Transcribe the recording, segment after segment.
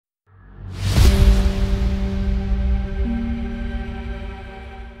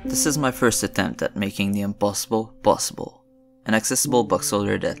This is my first attempt at making the impossible possible. An accessible box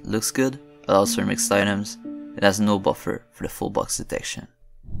holder that looks good, allows for mixed items, it has no buffer for the full box detection.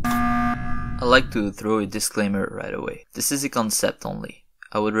 I'd like to throw a disclaimer right away. This is a concept only.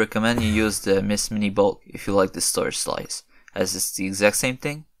 I would recommend you use the Miss Mini Bulk if you like the storage slice, as it's the exact same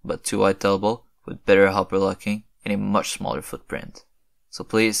thing, but 2 wide tailable with better hopper locking and a much smaller footprint. So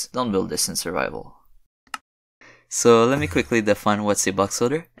please, don't build this in survival. So let me quickly define what's a box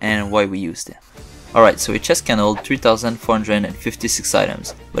holder and why we use them. Alright, so a chest can hold 3,456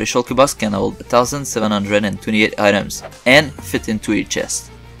 items, but a shulker box can hold 1,728 items and fit into a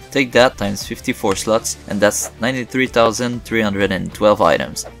chest. Take that times 54 slots and that's 93,312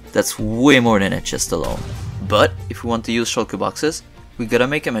 items. That's way more than a chest alone. But if we want to use shulker boxes, we gotta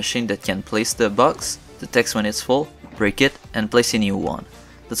make a machine that can place the box, detects when it's full, break it, and place a new one.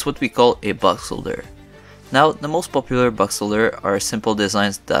 That's what we call a box holder. Now, the most popular box holder are simple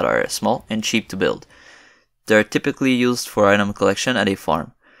designs that are small and cheap to build. They're typically used for item collection at a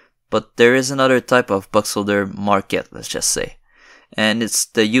farm. But there is another type of box holder market, let's just say. And it's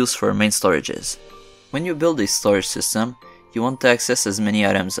the use for main storages. When you build a storage system, you want to access as many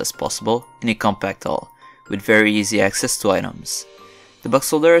items as possible in a compact hall, with very easy access to items. The box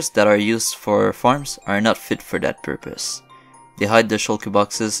holders that are used for farms are not fit for that purpose. They hide the shulker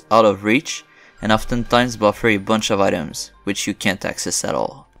boxes out of reach, and oftentimes buffer a bunch of items, which you can't access at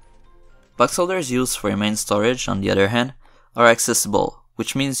all. Box holders used for main storage, on the other hand, are accessible,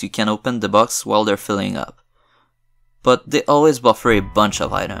 which means you can open the box while they're filling up. But they always buffer a bunch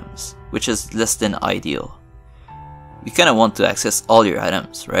of items, which is less than ideal. You kinda want to access all your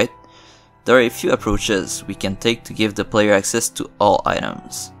items, right? There are a few approaches we can take to give the player access to all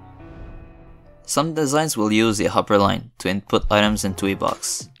items. Some designs will use a hopper line to input items into a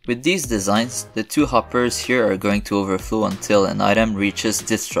box. With these designs, the 2 hoppers here are going to overflow until an item reaches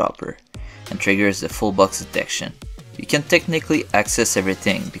this dropper and triggers the full box detection. You can technically access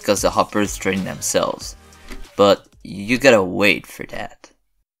everything because the hoppers drain themselves, but you gotta wait for that.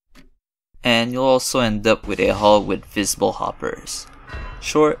 And you'll also end up with a hall with visible hoppers.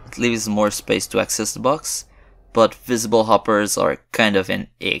 Sure, it leaves more space to access the box, but visible hoppers are kind of an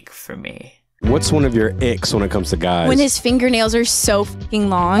ick for me. What's one of your icks when it comes to guys? When his fingernails are so fucking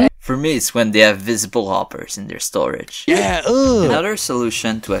long. For me, it's when they have visible hoppers in their storage. Yeah, ugh. Another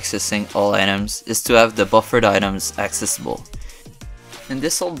solution to accessing all items is to have the buffered items accessible. In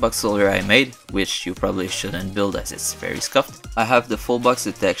this old box holder I made, which you probably shouldn't build as it's very scuffed, I have the full box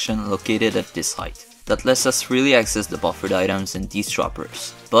detection located at this height. That lets us really access the buffered items in these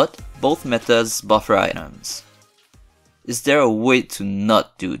droppers. But both methods buffer items. Is there a way to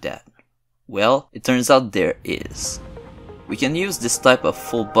not do that? Well, it turns out there is. We can use this type of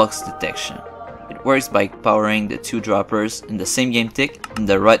full box detection. It works by powering the 2 droppers in the same game tick in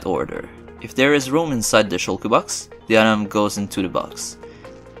the right order. If there is room inside the shulker box, the item goes into the box.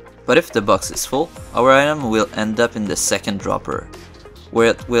 But if the box is full, our item will end up in the second dropper, where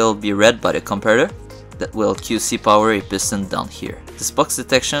it will be read by the comparator that will QC power a piston down here. This box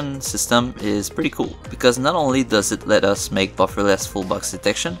detection system is pretty cool, because not only does it let us make bufferless full box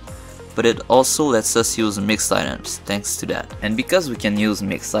detection, but it also lets us use mixed items thanks to that. And because we can use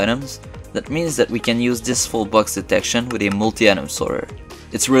mixed items, that means that we can use this full box detection with a multi-item sorter.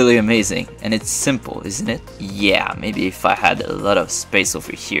 It's really amazing, and it's simple, isn't it? Yeah, maybe if I had a lot of space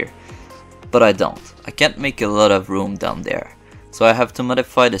over here. But I don't. I can't make a lot of room down there, so I have to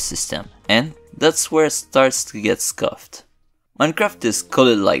modify the system, and that's where it starts to get scuffed. Minecraft is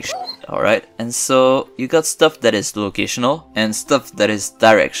coded like shit, alright? And so you got stuff that is locational and stuff that is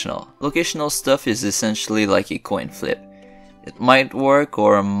directional. Locational stuff is essentially like a coin flip. It might work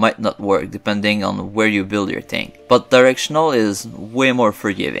or might not work depending on where you build your thing. But directional is way more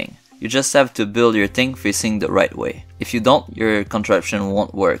forgiving. You just have to build your thing facing the right way. If you don't, your contraption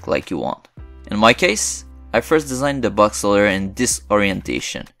won't work like you want. In my case, I first designed the box holder in this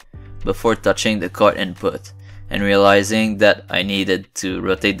orientation before touching the cart input and realizing that I needed to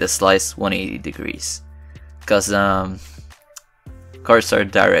rotate the slice 180 degrees. Cause carts are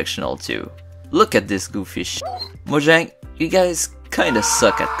directional too. Look at this goofy shit. Mojang, you guys kinda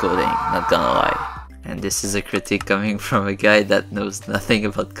suck at coding, not gonna lie. And this is a critique coming from a guy that knows nothing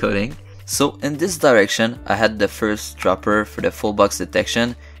about coding. So in this direction, I had the first dropper for the full box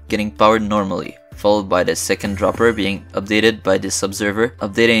detection getting powered normally, followed by the second dropper being updated by this observer,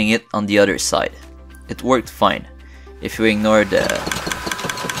 updating it on the other side. It worked fine, if you ignore the...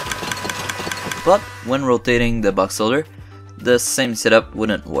 But when rotating the box holder, the same setup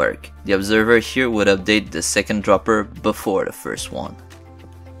wouldn't work. The observer here would update the second dropper before the first one.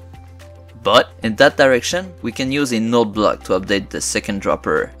 But in that direction, we can use a node block to update the second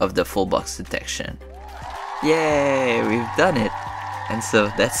dropper of the full box detection. Yay, we've done it! And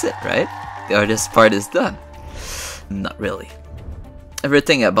so that's it, right? The hardest part is done. Not really.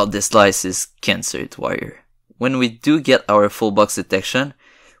 Everything about this slice is cancer to wire. When we do get our full box detection,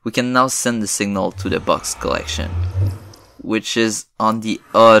 we can now send the signal to the box collection, which is on the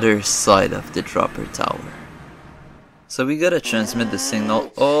other side of the dropper tower. So we gotta transmit the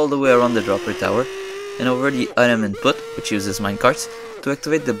signal all the way around the dropper tower and over the item input, which uses minecarts, to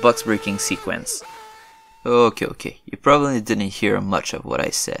activate the box breaking sequence. Okay, you probably didn't hear much of what I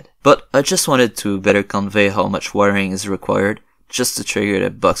said, but I just wanted to better convey how much wiring is required just to trigger the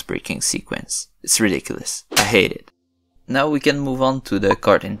box breaking sequence. It's ridiculous. I hate it. Now we can move on to the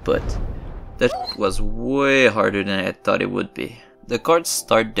cart input. That was way harder than I thought it would be. The carts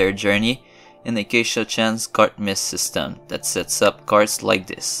start their journey in Acaciachan's cart mist system that sets up carts like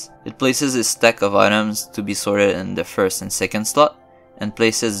this. It places a stack of items to be sorted in the first and second slot, and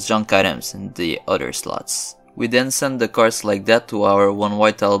places junk items in the other slots. We then send the carts like that to our one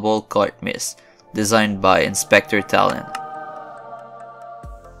white tile cart mist, designed by Inspector Talon.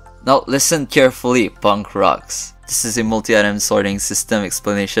 Now listen carefully, punk rocks. This is a multi-item sorting system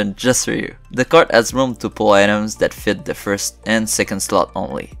explanation just for you. The cart has room to pull items that fit the first and second slot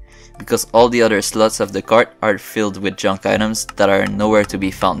only, because all the other slots of the cart are filled with junk items that are nowhere to be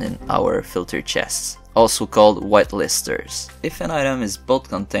found in our filter chests, also called whitelisters. If an item is both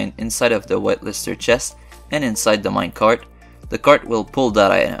contained inside of the whitelister chest and inside the minecart, the cart will pull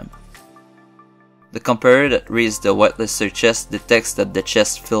that item. The comparator that reads the whitelister chest detects that the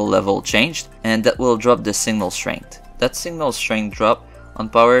chest fill level changed, and that will drop the signal strength. That signal strength drop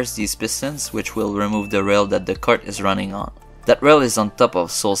empowers these pistons, which will remove the rail that the cart is running on. That rail is on top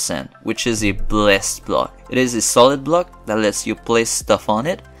of soul sand, which is a blessed block. It is a solid block that lets you place stuff on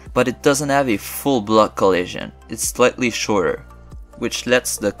it, but it doesn't have a full block collision. It's slightly shorter, which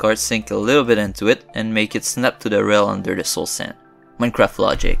lets the cart sink a little bit into it and make it snap to the rail under the soul sand. Minecraft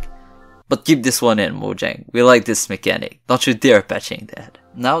logic. But keep this one in, Mojang. We like this mechanic. Don't you dare patching that.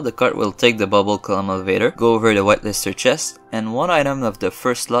 Now the cart will take the bubble column elevator, go over the whitelister chest, and one item of the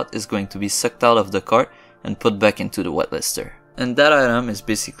first slot is going to be sucked out of the cart and put back into the whitelister. And that item is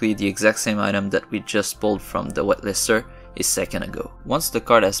basically the exact same item that we just pulled from the whitelister a second ago. Once the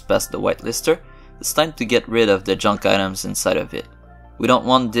cart has passed the whitelister, it's time to get rid of the junk items inside of it. We don't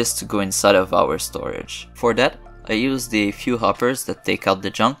want this to go inside of our storage. For that, I used a few hoppers that take out the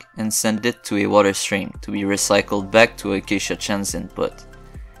junk and send it to a water stream to be recycled back to Acaciachan's input.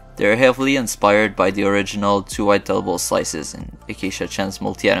 They are heavily inspired by the original 2 white tile slices in Acaciachan's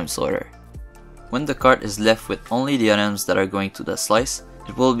multi-item sorter. When the cart is left with only the items that are going to the slice,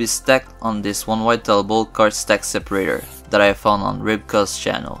 it will be stacked on this 1 white tile cart stack separator that I found on Ribka's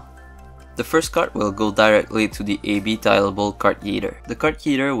channel. The first cart will go directly to the AB tileable cart yeeter. The cart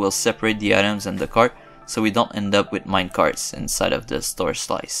yeeter will separate the items in the cart so we don't end up with minecarts inside of the store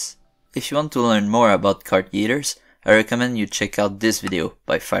slice. If you want to learn more about cart yeeters, I recommend you check out this video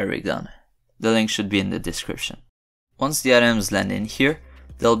by Firegun. The link should be in the description. Once the items land in here,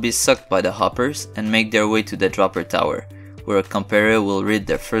 they'll be sucked by the hoppers and make their way to the dropper tower, where a comparator will read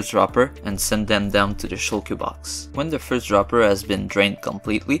their first dropper and send them down to the shulker box. When the first dropper has been drained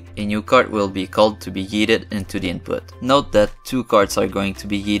completely, a new cart will be called to be yeeted into the input. Note that 2 carts are going to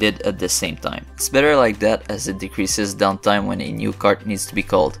be yeeted at the same time. It's better like that as it decreases downtime when a new cart needs to be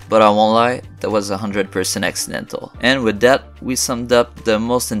called, but I won't lie, that was 100% accidental. And with that, we summed up the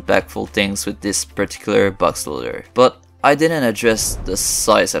most impactful things with this particular box loader. But I didn't address the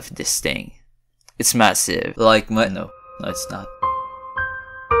size of this thing. It's massive, like my... No, it's not.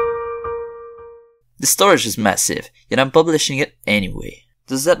 The storage is massive, yet I'm publishing it anyway.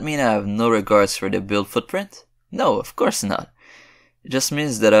 Does that mean I have no regards for the build footprint? No, of course not. It just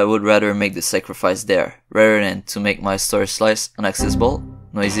means that I would rather make the sacrifice there, rather than to make my storage slice inaccessible,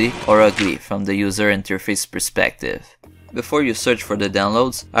 noisy, or ugly from the user interface perspective. Before you search for the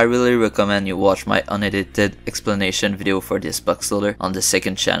downloads, I really recommend you watch my unedited explanation video for this box loader on the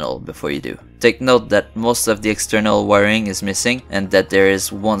second channel before you do. Take note that most of the external wiring is missing and that there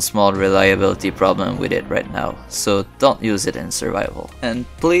is one small reliability problem with it right now, so don't use it in survival. And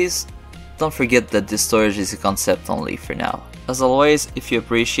please, don't forget that this storage is a concept only for now. As always, if you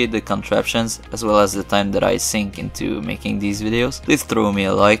appreciate the contraptions as well as the time that I sink into making these videos, please throw me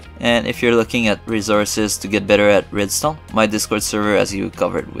a like, and if you're looking at resources to get better at redstone, my Discord server has you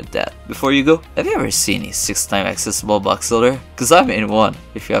covered with that. Before you go, have you ever seen a 6x accessible box loader? Cause I made one.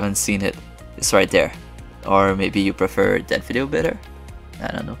 If you haven't seen it, it's right there. Or maybe you prefer that video better?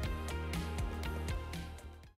 I don't know.